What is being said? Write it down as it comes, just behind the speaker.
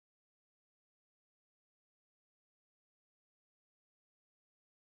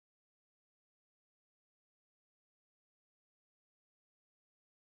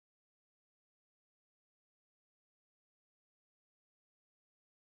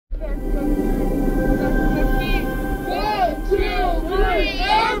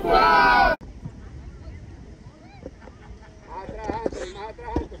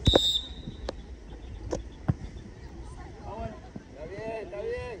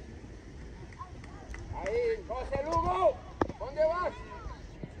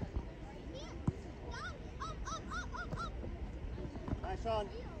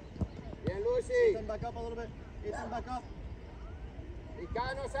Bien, Lucy. Ethan, back up a little bit. Ethan, back up.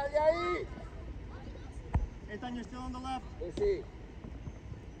 Licano, sal de ahí. Ethan, you're still on the left. Lucy.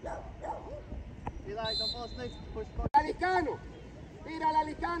 Eli, don't fall asleep. Push back. La Licano. Tírala,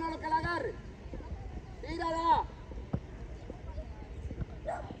 Licano, lo que la agarre. Tírala.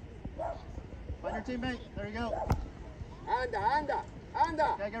 Find your teammate. There you go. Anda.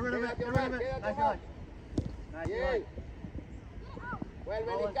 Okay, get rid of it. Get rid of it. Nice, Eli. Nice, Eli. Bien.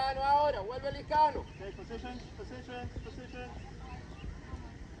 Vuelve Licano ahora, vuelve Licano. Okay, position.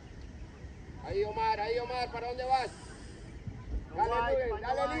 Ahí Omar, ¿para dónde vas? Go wide, find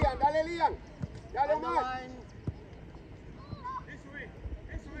the line. Dale Lian. Dale Find the Omar. line.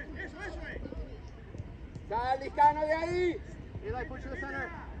 Sal Licano de ahí. Eli, push to the center.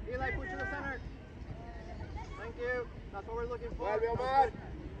 Thank you. That's what we're looking for. Vuelve Omar.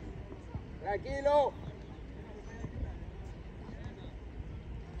 Tranquilo.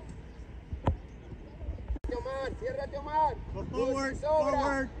 Omar, ciérrate Omar. Go forward, Lucy sobra.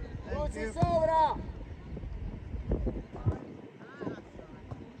 forward. Thank Lucy you. sobra.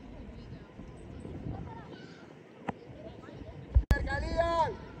 Cerca,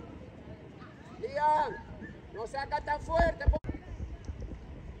 Lian, no saca tan fuerte.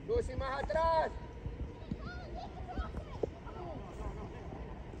 Lucy más atrás.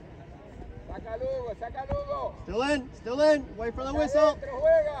 Saca Lugo. Still in. Wait for the whistle. Adentro,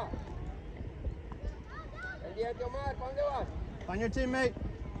 juega. Pendiente Omar, ¿para dónde vas? Find your teammate.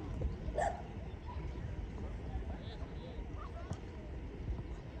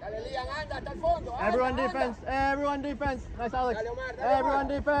 Dale Lian, anda hasta el fondo. Everyone anda. defense. Nice, Alex. Dale, Omar, Everyone Omar.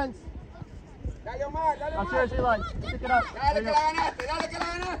 defense. Dale Omar. Now serious, Eli. Pick it up. Dale There que you la go. ganaste,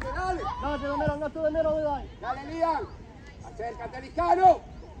 dale. Not to the middle, Eli. Dale Lian. Acércate Licano.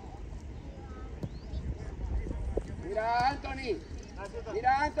 Mira Anthony.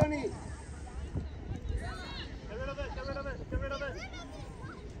 Get rid of it.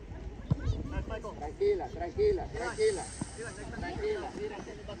 Nice, Michael. Tranquila.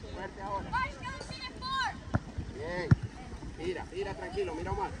 Fuerte ahora. Bien. Mira, tranquilo,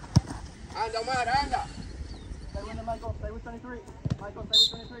 mira Omar. Anda, Omar. Stay with him, Michael. Stay with 23.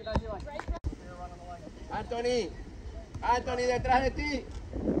 Nice, Eli. Anthony detrás de ti.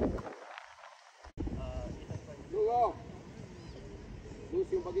 Lugo.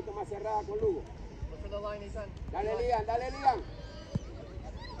 Lucy un poquito más cerrada con Lugo. Look for the line, Ethan. Dale Lian.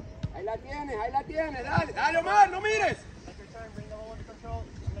 Ahí la tienes, dale Omar, no mires. Make your turn, bring the ball under control.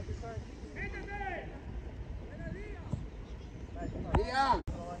 Make your turn. Lian.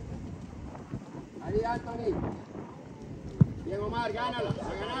 Ahí Anthony. Bien Omar, gánala, la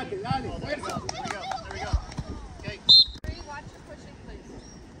ganaste, dale, fuerza. There we go. Okay. Watch your pushing, please.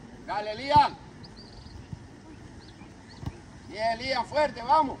 Dale Lian. Bien Lian, fuerte,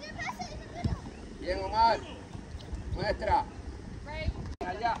 vamos. Bien Omar. Muestra.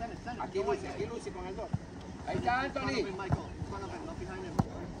 Allá. Aquí Lucy con el 2. Ahí está In front of Anthony. him, Michael. In front of him, not behind him.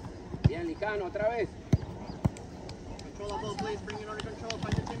 Bien Licano, otra vez. Control the ball, please. Bring it under control.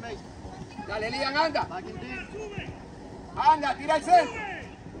 Find your teammate. Dale Lian, anda. Back in deep. Anda, tira el centro.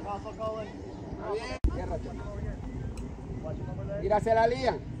 Cross, Colin. Está bien. Ciérrate. Watch him over there. Tírasela a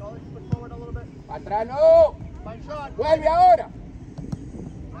Lian. Colin, push forward a little bit. Para atrás no. Find shot. Vuelve ahora.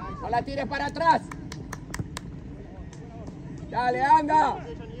 Nice. No la tires para atrás. Dale, anda.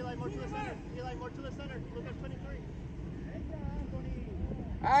 Position, Eli, more to the center. Look at 23.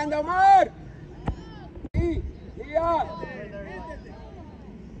 Anda, Omar. Sí, Lian. Right there, Eli.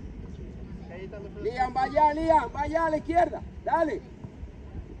 Okay, Ethan, look for the Lian, vaya a la izquierda. Dale.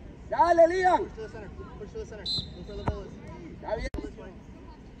 Lian. Push to the center. Look where the ball is. Está bien. This way.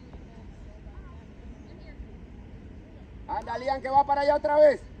 Anda, Lian, que va para allá otra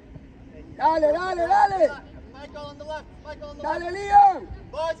vez. Dale. Michael on the left. Dale, Lian.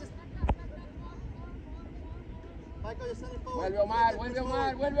 Boys, Michael, just send it forward.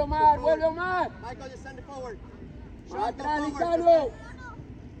 Vuelve Omar. Michael, just send it forward. Más Shot, go atrás, forward. Licano.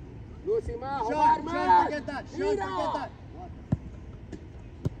 Lucy más, Omar más. Forget that. Mira.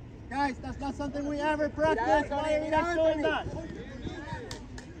 Guys, that's not something we ever practice. Why are you guys doing that?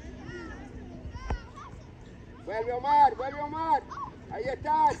 Vuelve Omar. Ahí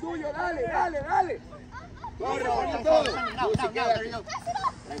está, es tuyo, dale. Corre, Now, todo. there you go.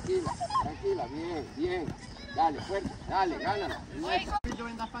 Tranquila, tranquila, bien, bien. Dale, fuerte, dale, gánala. You're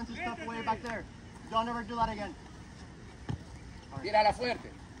doing that fancy stuff way back there. Don't ever do that again. Tírala fuerte.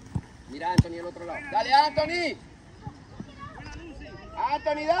 Mira a Anthony al otro lado. ¡Dale, Anthony!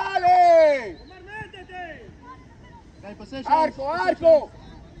 ¡Anthony, dale! Okay, position. ¡Arco, arco!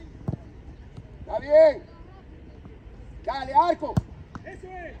 Está bien. Dale, arco.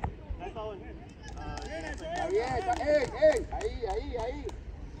 Nice ball. Está bien, está bien. Ahí.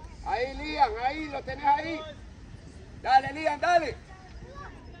 Ahí, Liam, ahí, lo tenés ahí. Dale, Liam, dale.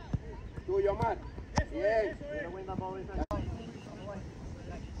 Tuyo, Omar. Bien.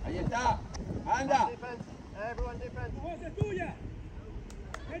 Ahí está. Anda. Defense. Everyone defense. ¡Es tuya!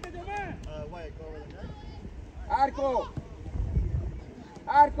 ¡Métete más! Wait, go over there. Arco.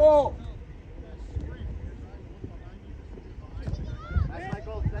 Arco. Nice,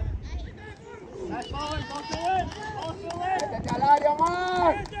 Michael. Nice ball. Go to it. Go to it. Métete al área,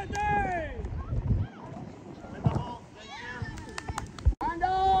 Omar. ¡Métete! Win the ball.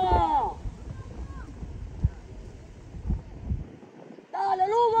 ¡Anda! ¡Dale,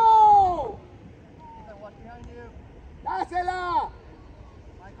 Lugo! Ethan, watch behind you. ¡Dásela!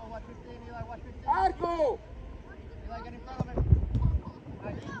 Michael, watch 15. Eli, watch 15. ¡Arco! Eli, get in front of it.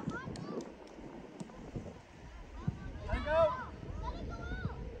 Nice. Let it go.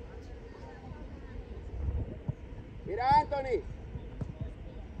 Mira, Anthony.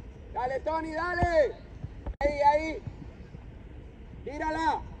 Dale, Tony, dale. Ahí.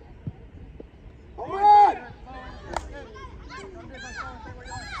 Tírala. Omar.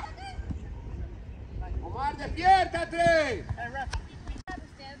 Omar, despiértate. Hey, ref. Have to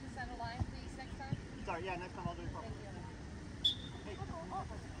stand at the center line, please, next time. Sorry, yeah, next time I'll do it properly.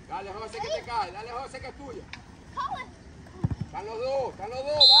 Dale, José, que te cae. Dale, José, que es tuya. Están los dos,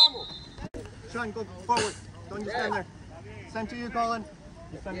 vamos. Sean, go forward. Don't just stand there. Send to you, Colin.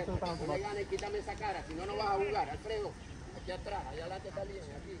 You send it to the No bounce le box. ganes, quítame esa cara, si no, no vas a jugar. Alfredo, aquí atrás, allá adelante está bien,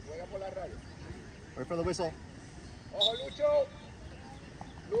 aquí, juega por la raya. Wait for the whistle. Ojo, Lucho.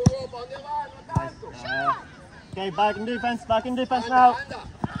 Lugo, ¿para dónde vas? No tanto. Okay, back in defense now.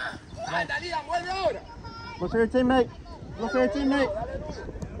 Anda, Liam, vuelve ahora. Look for your teammate. Look for your teammate. Dale, Lugo.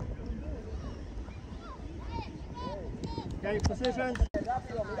 Okay, position.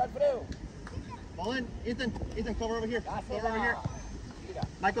 Rápido, mira Alfredo. Ball in. Ethan, cover over here. Cover over here. Mira,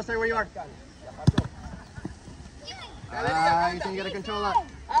 Michael, stay where you are. ya pasó. Dale, Liam, You anda. can get a control that.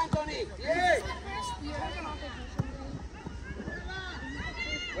 Anthony, bien.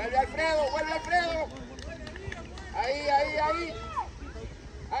 Vuelve Alfredo. Ahí.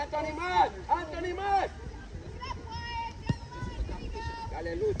 Anthony más.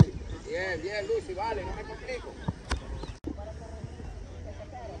 Dale, Lucy. Bien, Lucy, vale, no me complico.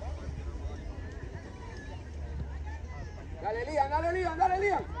 Dale,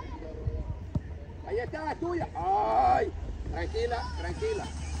 Liam. Ahí está, es tuya. Ay, tranquila.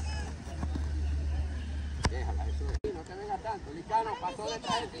 Déjala, eso. No te vengas tanto. Licano pasó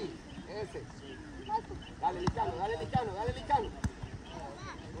detrás de ti. Ese. Dale, Licano.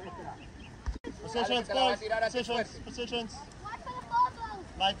 Muestra. Positions, te la va a close. tirar a ti Positions.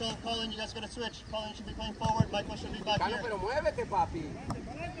 Michael, Colin, you guys gotta switch. Colin should be playing forward. Michael should be back Licano, here. pero muévete, papi.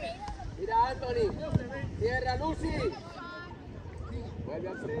 Mira, Anthony. Cierra, Lucy. Vuelve,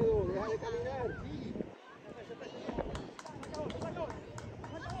 Alfredo. Deja de caminar.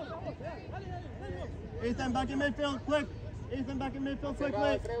 Ethan, back in midfield, quick. Ethan, back in midfield, Cerrado, quickly.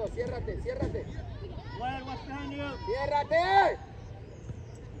 Alfredo. Ciérrate. Wyatt, watch behind you. ¡Ciérrate!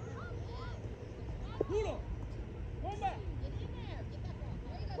 ¡Duro! ¡Bomba!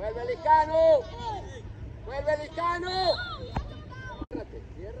 ¡Vuelve, Licano!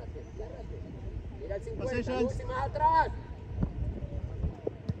 Ciérrate. Mira el 50, Positions. Lucy más atrás.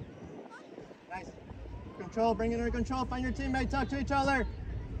 Nice. Control, bring it under control. Find your teammate, talk to each other.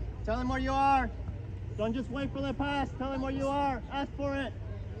 Tell them where you are. Don't just wait for the pass. Tell them where you are. Ask for it.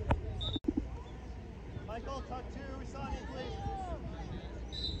 Michael, talk to Sonny, please.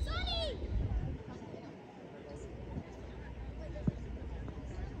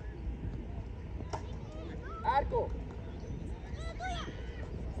 Arco.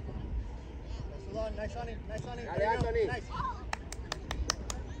 Nice, Sonny. Dale, There you go. Anthony. Nice.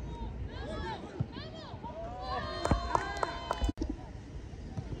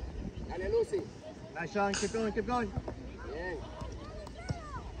 Dale, Lucy. Nice, Sean. Keep going. Bien.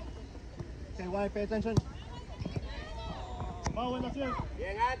 Okay, Wyatt, pay attention. Bowen, that's you.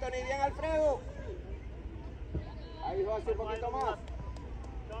 Bien, Anthony. Bien, Alfredo. Ahí, José, un poquito más.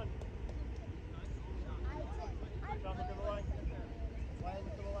 Sean. Sean, look at the line. Wyatt,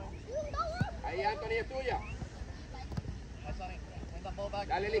 look at the line. Ahí, Anthony, es tuya. Nice, Sonny. Win that ball back.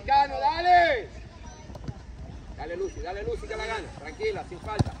 Dale, Licano, dale. Dale, Lucy, que la gana. Tranquila, sin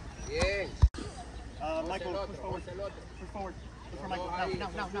falta. Bien. Michael, el push otro, forward. el otro. Push forward. Push for Los Michael.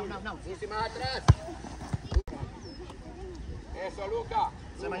 dos ahí, Now. Lucy más atrás. Eso, Luca.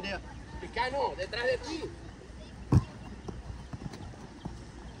 Same idea. Licano, detrás de ti.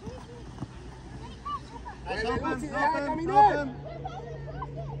 Nice, Vuelve, open, Lucy, deja de open, caminar. open.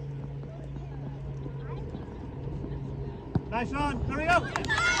 Nice run. There we go.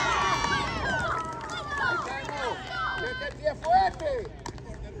 Licano, mete el pie fuerte.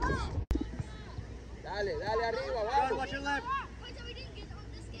 Dale, arriba, Good, vamos. watch your left.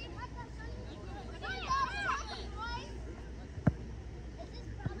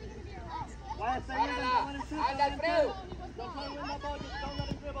 Why stay with him? Don't let him shoot. Anda, Alfredo. Don't try to win that ball. Just don't let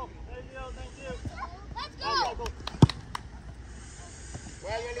him dribble. There you go. Thank you. Let's Nice, go! Michael.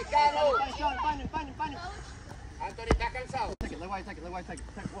 Vuelve, Licano. Find Sean. Find him. Anthony está cansado. Take it. Let White take it. White, you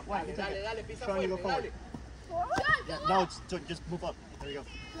take it. Dale, pisa Sean, you go fuerte, forward. dale. Yeah, now it's just move up. There you go.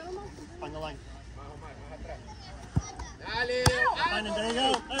 Find the line. Más atrás. Dale, Find him. There you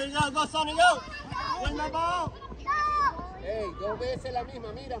go. There you go. Go, Sonny, go. Win the ball. Ey, 2 veces la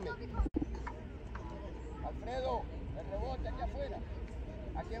misma, mírame. Alfredo, el rebote aquí afuera.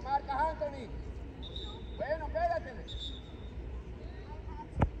 ¿A quién marcas, Anthony? Bueno, pégate.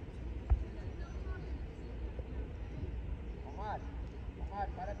 Omar,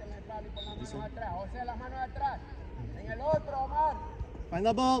 párate en el palo y pon las manos atrás. O sea, las manos atrás. En el otro, Omar. Find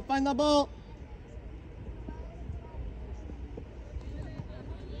the ball.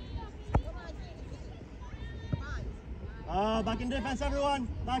 Back in defense, everyone.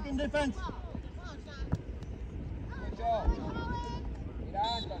 Back in defense. Mucho. Mira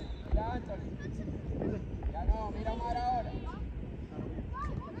Anthony. Ya no, mira Omar ahora.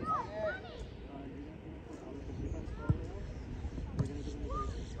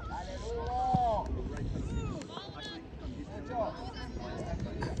 Dale, Lugo. Mucho.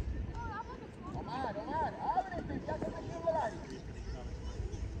 Omar, ábrete, ya se metió en el área.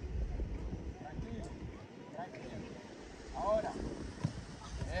 Tranquilo. Ahora.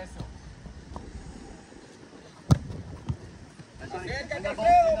 Eso. Acércate,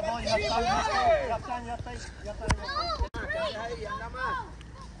 Alfredo. You have time. Ahí, anda más.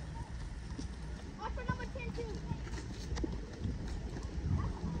 Watch for number 10 too.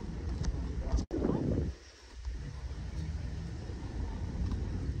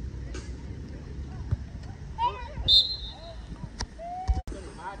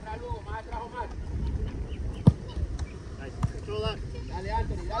 Más atrás, Omar. Nice. Control that. Dale,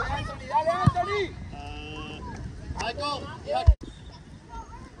 Anthony. Michael.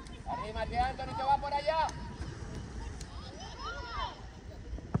 Arrímate, Anthony, que va por allá.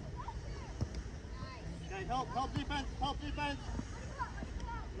 Okay, help defense.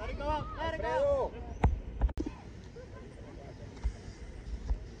 Let it go out. Alfredo.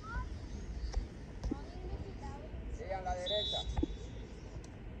 Sigan la derecha.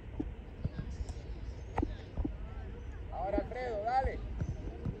 Ahora, Alfredo, dale.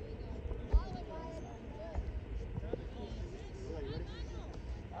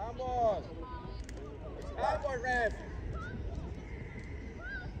 Vamos, ref.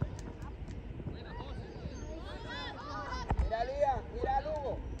 Mira, Liam, mira a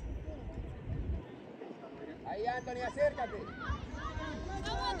Lugo. Ahí, Anthony, acércate.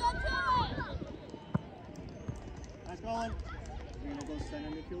 Nice going. We're gonna go center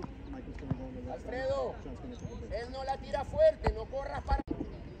midfield. Michael's gonna go on the left side. Alfredo, Sean's gonna take a break. él no la tira fuerte, no corras para...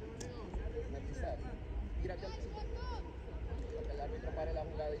 Tírate al piso. Para que el árbitro pare la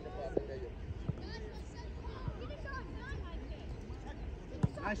jugada y te pueda atender yo.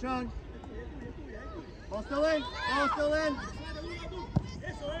 Nice, Sean. Ball still in.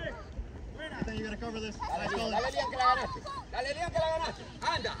 I think you gotta cover this. Nice going. Dale, Liam, que la ganaste.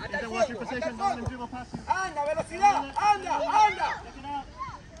 Anda, hasta el Watch your fondo, hasta el position. Don't let him fondo. dribble past you. Anda, velocidad, anda. Check it out.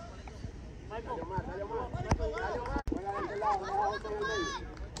 Michael. Dale, Omar. Juega de este lado, no vamos en el medio.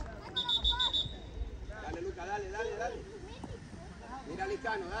 Dale, Luca, dale. Mira a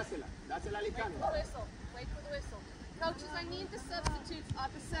Licano, dásela a Licano. Wait for the whistle. Coaches, I need the substitutes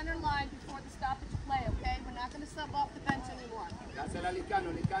at the center line before the stoppage play, okay? We're not going to sub off the bench anymore. Dásela a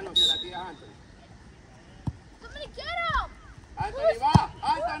Licano, se la tira a Anthony. Somebody get him! Anthony, va,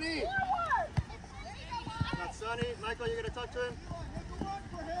 Anthony. That's Sonny. Michael, you're gonna talk to him.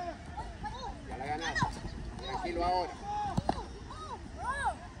 Ya la ganaste. Tranquilo ahora.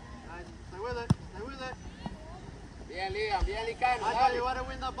 Nice. Stay with it. Bien, Liam, bien, Licano. Michael, Dale. you want to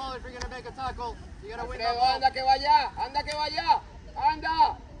win the ball if you're gonna make a tackle. You gotta win the Alfredo, ball. anda que va allá.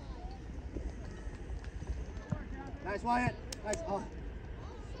 Anda. Nice, Wyatt. Nice. Oh.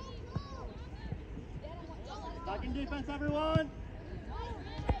 Team defense, everyone.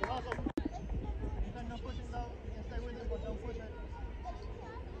 Awesome. No pushing though. You can stay with him, but don't push it.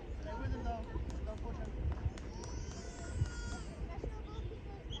 Stay with him though. Don't push him.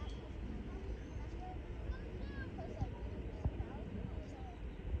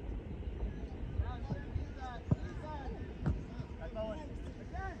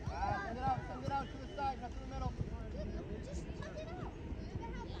 Send it out to the side, not to the middle.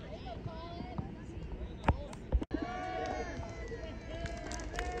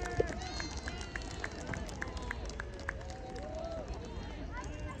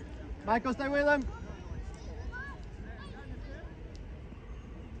 Michael, stay with him.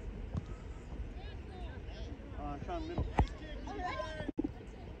 Sean, middle.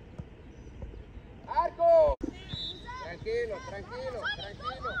 Arco. Tranquilo, tranquilo,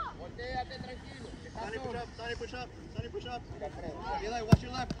 tranquilo. Volteate tranquilo. Sonny, push up. Sonny, push up. Sonny, push up. Eli, watch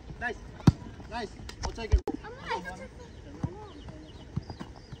your left. Nice. Nice. We'll take it.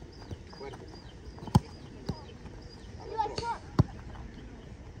 Fuerte.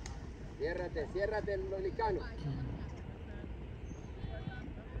 Ciérrate, ciérrate el lolicano.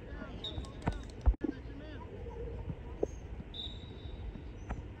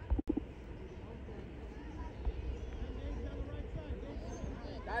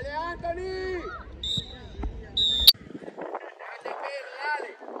 Dale, Anthony. Dale, Pedro,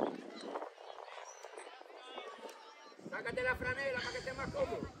 dale. Sácate la franela para que esté más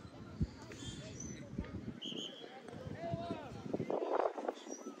cómodo.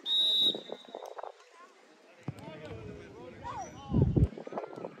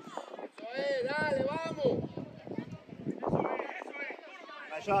 Dale, vamos.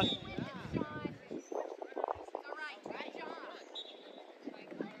 Nice shot.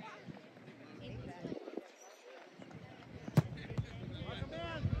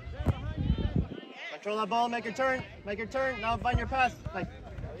 Control that ball, make your turn. Make your turn. Now find your pass. Nice.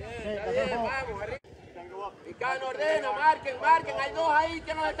 Está bien, vamos, arriba. Picano, ordena, marquen, marquen. Hay dos ahí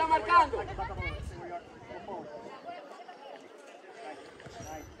que nos están marcando.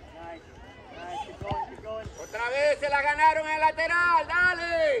 Otra vez se la ganaron en el lateral,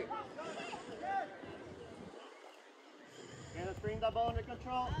 dale.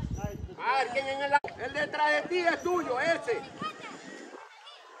 Marquen en el detrás de ti es tuyo, ese.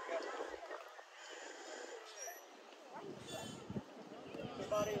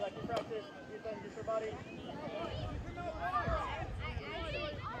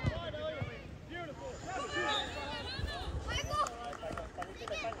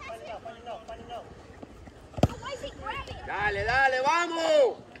 Dale, dale,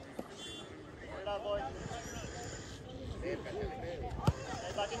 vamos.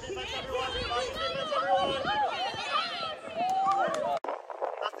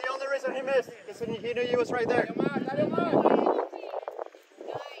 That's the only reason he missed, because he knew you was right there. Dale más.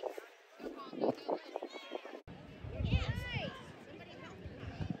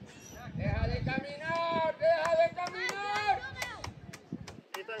 Deja de caminar, deja de caminar.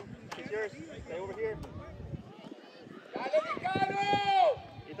 Ethan, it's yours. Stay over here. Dale, Picano.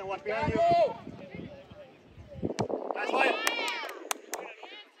 Ethan, watch behind you. Nice one.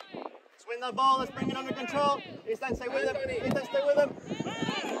 Swing that ball. Let's bring it under control. Ethan, stay with him. Ethan, stay with him.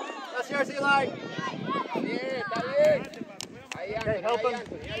 That's yours, Eli. Está bien, está bien. Ahí, Okay, help him. Dale,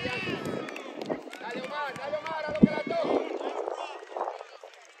 Omar, a lo que la toque.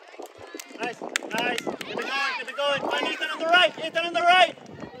 Nice, nice. Keep it going. Find Ethan on the right. Ethan on the right.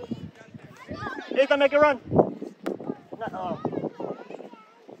 Ethan, make a run. No.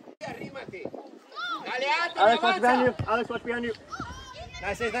 Arrímate. Dale, Anthony, Alex, watch behind you. avanza. Alex, watch behind you.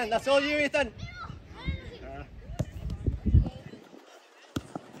 Nice, Ethan. That's all you, Ethan.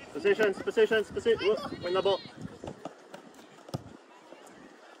 Positions. Win the ball.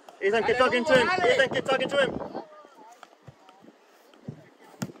 Ethan, keep talking to him. Ethan, keep talking to him.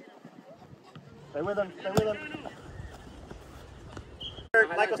 Stay with him.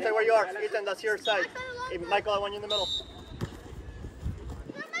 Michael, stay where you are. Ethan, that's your side. Hey, Michael, I want you in the middle.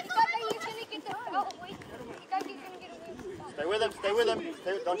 Stay with him.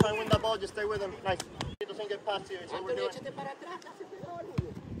 Don't try and win that ball, just stay with him. Nice. He doesn't get past you. That's what we're doing.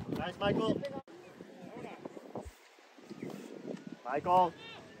 Nice, Michael. Michael.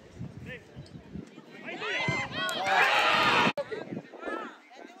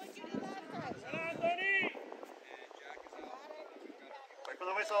 Wait for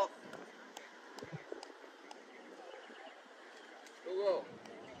the whistle. Hugo,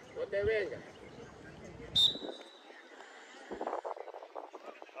 no te vengas.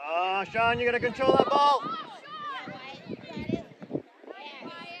 Sean, you gotta control that ball.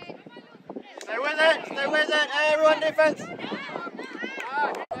 Stay with it. Stay with it. Everyone defense.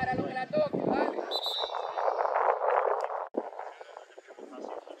 Para lo que la toque, vale.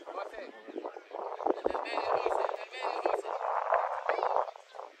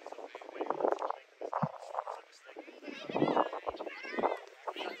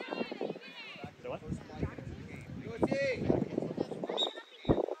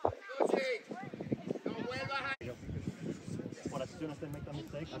 But as soon as they make a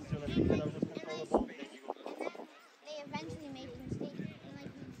mistake, as soon as they get out of control of the ball, They eventually make a mistake. And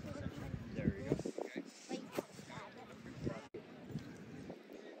like, there you go.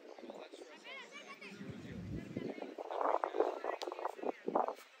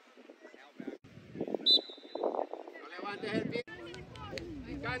 No levantes el pie.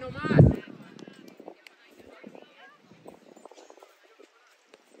 Acá nomás.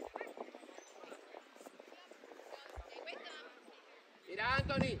 Mira,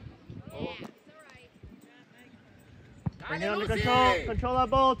 Anthony. Bring it under control. Control that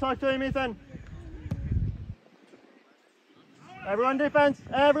ball. Talk to him, Ethan. Everyone defense.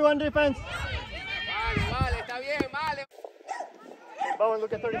 Everyone defense. Vale, vale, está bien, vale. Bowen,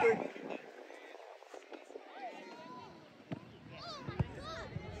 look at 33.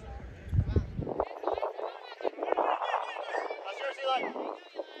 That's yours, Eli.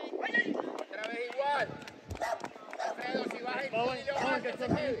 Otra vez igual. Alfredo, si vas a ir Bowen, y lo Bowen, vas, get se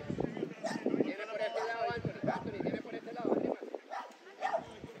some. quede. Tiene por este lado, Anthony. Anthony, tiene por este lado. Arriba.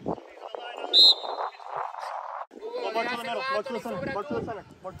 Hugo, Mark to the déjaselo middle. a Mark to the Anthony center. sobre Mark to the tú. center.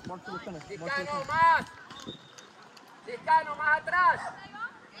 Mark to the center. Mark to the Discano center. más. Discano más atrás.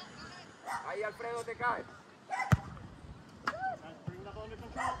 Ahí Alfredo te cae. Bring the ball under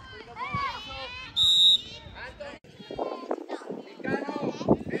control. Bring the ball under control. Anthony. Discano,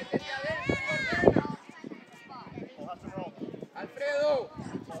 métete adentro y ordena. We'll have to roll. Alfredo,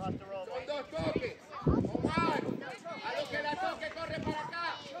 We'll have to roll. son dos toques. Omar, a lo que la toque corre para acá.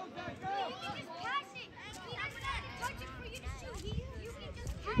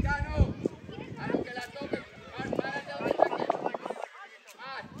 Discano, a lo que la toque. Párate ahorita aquí.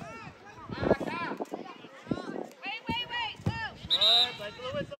 Más acá. Good. Play to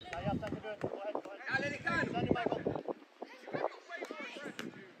the whistle. Now you have time to do it. Go ahead. Go ahead. Dale, Discano. Send it, Michael.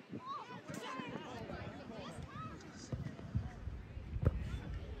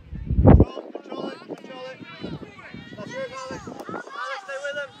 Control it. Control it. That's yours, Alex. Alex, stay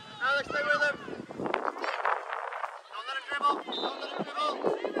with him. Alex, stay with him. Don't let him dribble. Don't let him dribble.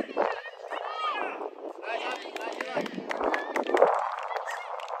 Nice, Alex. Nice, Eli.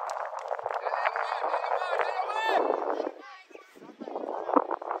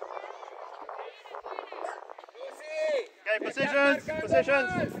 Okay, positions.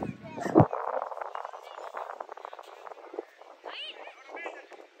 Positions.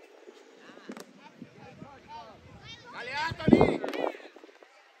 Dale, Anthony.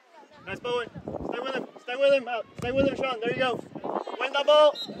 Nice, Bowen. Stay with him. Stay with him. Stay with him, Sean. There you go. Win the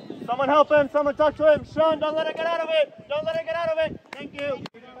ball. Someone help him. Someone talk to him. Sean, don't let him get out of it. Don't let him get out of it. Thank you.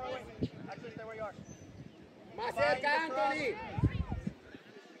 Actually, stay where you are. Más cerca, Anthony.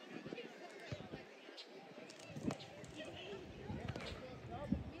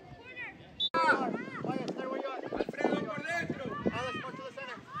 Wyatt, stay where you are. Alfredo por dentro. Alex, march to the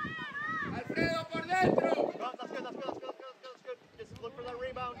center. Alfredo por dentro. Go, that's good. That's good. That's good. That's good. Just look for that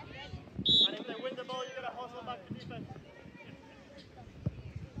rebound. And if they win the ball, you gotta hustle back to defense.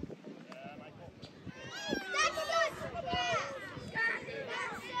 Yeah, Michael.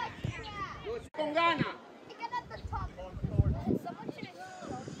 Con gana.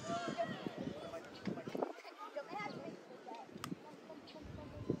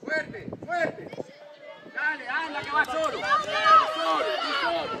 Fuerte, fuerte. Dale, anda que va solo. Solo, tú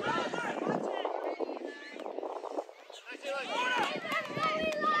solo. Nice, Eli.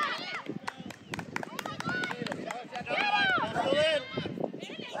 Still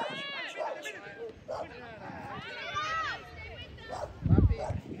in. Papi,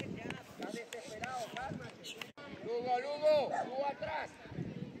 está desesperado, cálmate. Lugo atrás.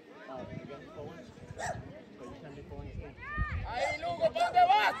 Ahí, Lugo, ¿para dónde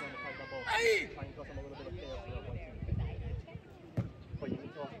vas? Ahí. But you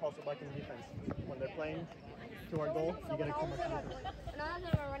need to also back in defense. When they're playing to our goal, you gotta come back to defense.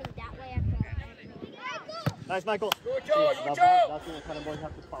 Nice, Michael. Lucho, See, Lucho. that's the kind of ball you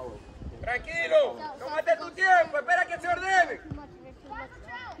have to follow. Tranquilo, tómate tu tiempo, espera que se ordene.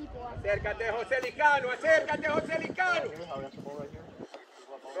 Acércate, José Licano, acércate, José Licano. Here, how we have the ball right here.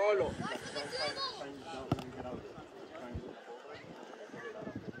 Solo. Don't try and don't let him get out of it. Try and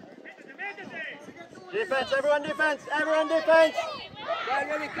Métete. defense, everyone defense, everyone defense. Dale,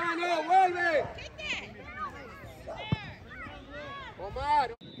 Vuelve, Licano, vuelve.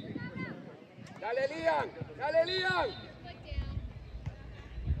 Omar. Dale, Lian. Dale, Lian.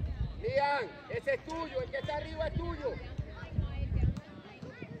 Lian, ese es tuyo. El que está arriba es tuyo.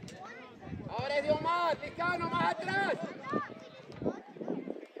 Ahora es de Omar. Licano, más atrás.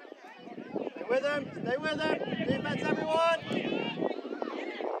 Stay with him. Stay with him. Defense, everyone.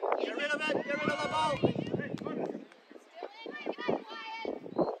 Get rid of it. Get rid of the ball.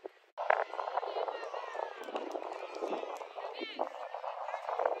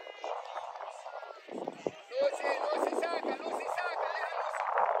 Lucy saca, deja Lucy.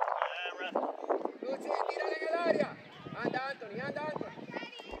 Lucy, tírale en el área. Anda, Anthony.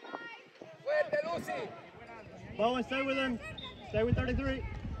 Fuerte, Lucy. Bowen, stay with him. Stay with 33. Ahí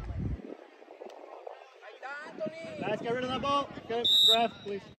está, Anthony. Guys, get rid of that ball. Okay, draft,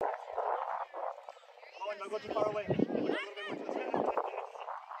 please. Bowen, don't go too far away. Look a little bit more to the center.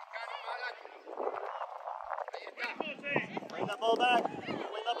 Licano, más adelante. Ahí está. Bring that ball back.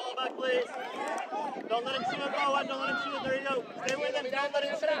 Bring that ball back, please. Don't let him shoot, Bowen. Don't let him shoot. There you go. Stay with him. Don't let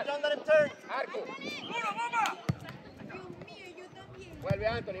him shoot. Don't let him turn. Arco. Vuelve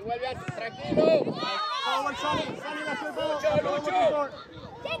Anthony, tranquilo. Forward, Sonny. Sonny, that's your ball. Lucho.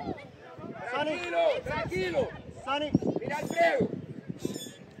 Sonny. Tranquilo. Sonny. Mira el Alfredo.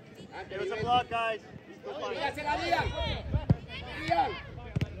 Give us a block, guys. Mírasela, Lian.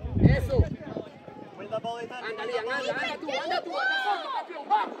 Eso. Win that ball, Ethan. Anda, Lian, anda tú. Campeón,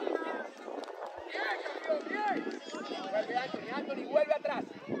 vamos. Bien. Vuelve Anthony, vuelve atrás.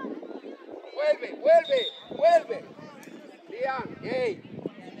 Vuelve. Lian, hey.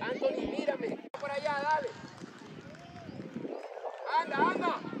 Anthony, mírame. Por allá, dale. Anda.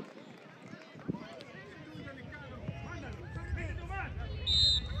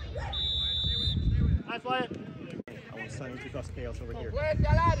 Nice, Wyatt. I want Sonny to cause chaos over here. Fuerte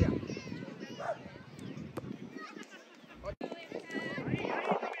al área.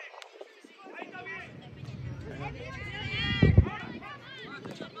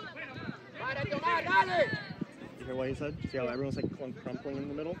 Párate, Omar, dale. You hear what he said? See how everyone's like crumpling in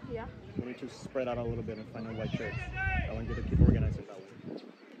the middle? Yeah. We need to spread out a little bit and find a white shirt. I want you to keep organizing that way.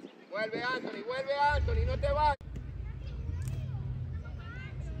 Vuelve Anthony, no te vas.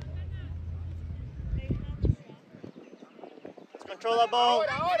 Let's control that ball.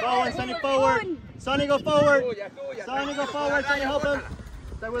 Ahora, Bowen, Sonny forward. Sonny, go forward. Tuya. Sonny, go forward. Sonny, help him.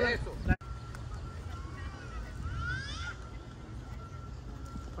 Stay with him. Eso.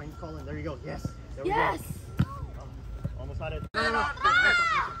 Fine, Colin. There you go. Yes. There Yes! we go. Oh, almost had it. Uno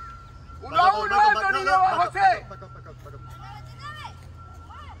a uno, Back up, Anthony, back no, up, José. back up.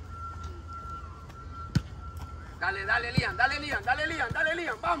 Dale,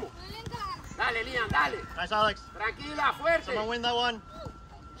 Lian, vamos. Dale, Lian, dale. Nice, Alex. Tranquila, fuerte. Someone win that one.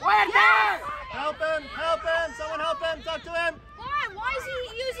 ¡Fuerte! Help him. Someone help him. Talk to him. Why is he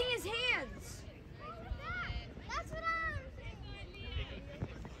using his hands? That's what I'm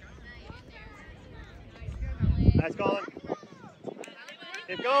Nice, Colin.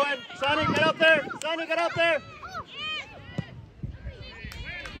 Keep going. Sonny, get up there.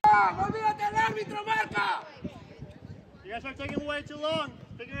 ¡Ah, olvídate del árbitro, marca! You guys are taking way too long.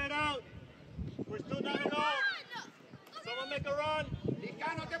 Figure it out. We're still down a goal. Someone make a run.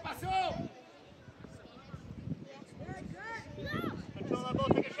 Licano, ¿qué pasó? Control that ball.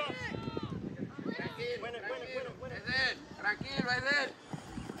 Take a shot. Tranquilo, Win it. Es de él, tranquilo, es de él.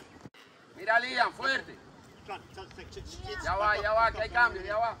 Mira, Lian, fuerte. Ya va, que hay cambio,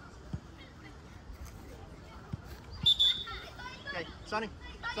 ya va. Okay, Sonny,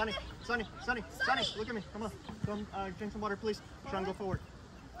 look at me. Come on. Come drink some water, please. Sean, go forward.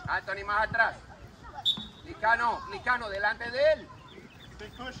 Anthony, más atrás. Licano, delante de él.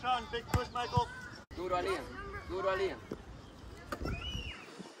 Big push, Sean. Big push, Michael. Duro a Lian.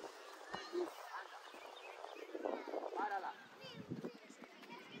 Párala.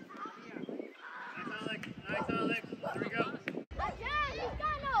 Nice, Alex. There we go.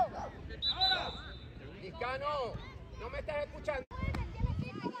 Licano, no me estás escuchando.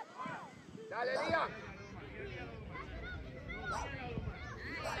 Dale, Lian.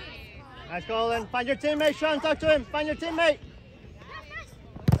 Nice, Colin. Find your teammate, Sean. Talk to him. Find your teammate.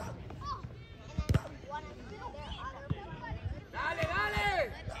 Dale.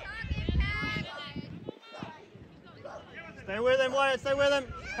 Stay with him, Wyatt. Stay with him.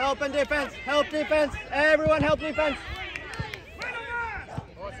 Help in defense. Everyone help defense.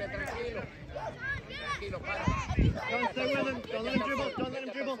 José, tranquilo, para. Don't stay with him. Don't let him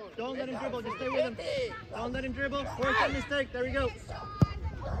dribble. Just stay with him. Don't let him dribble. Force that mistake. There we go.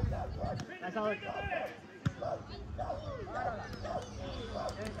 Nice, Alex.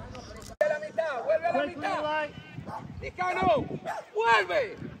 la Quickly, mitad. Eli. Licano,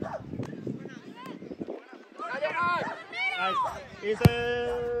 vuelve. Dale más. Nice. Easy.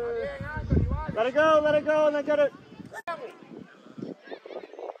 Bien, Anthony, vale. Let it go, and then get it.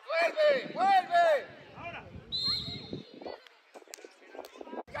 Vuelve, vuelve.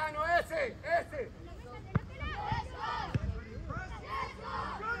 Licano, ese.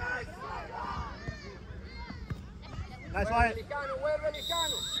 Nice Vuelve, Wyatt. Licano, vuelve,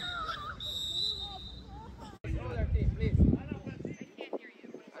 Licano.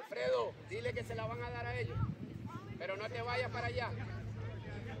 Alfredo, dile que se la van a dar a ellos, pero no te vayas para allá.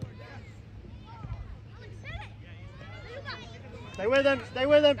 Stay with him, stay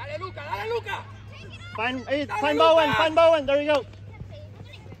with him. Dale, Luca, dale, Luca. Find Bowen, there you go.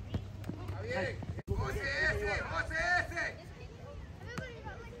 Está bien. José ese.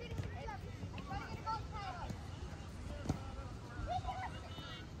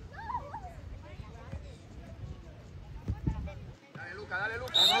 Dale, Luca, dale,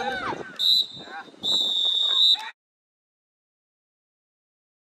 Luca. Ya.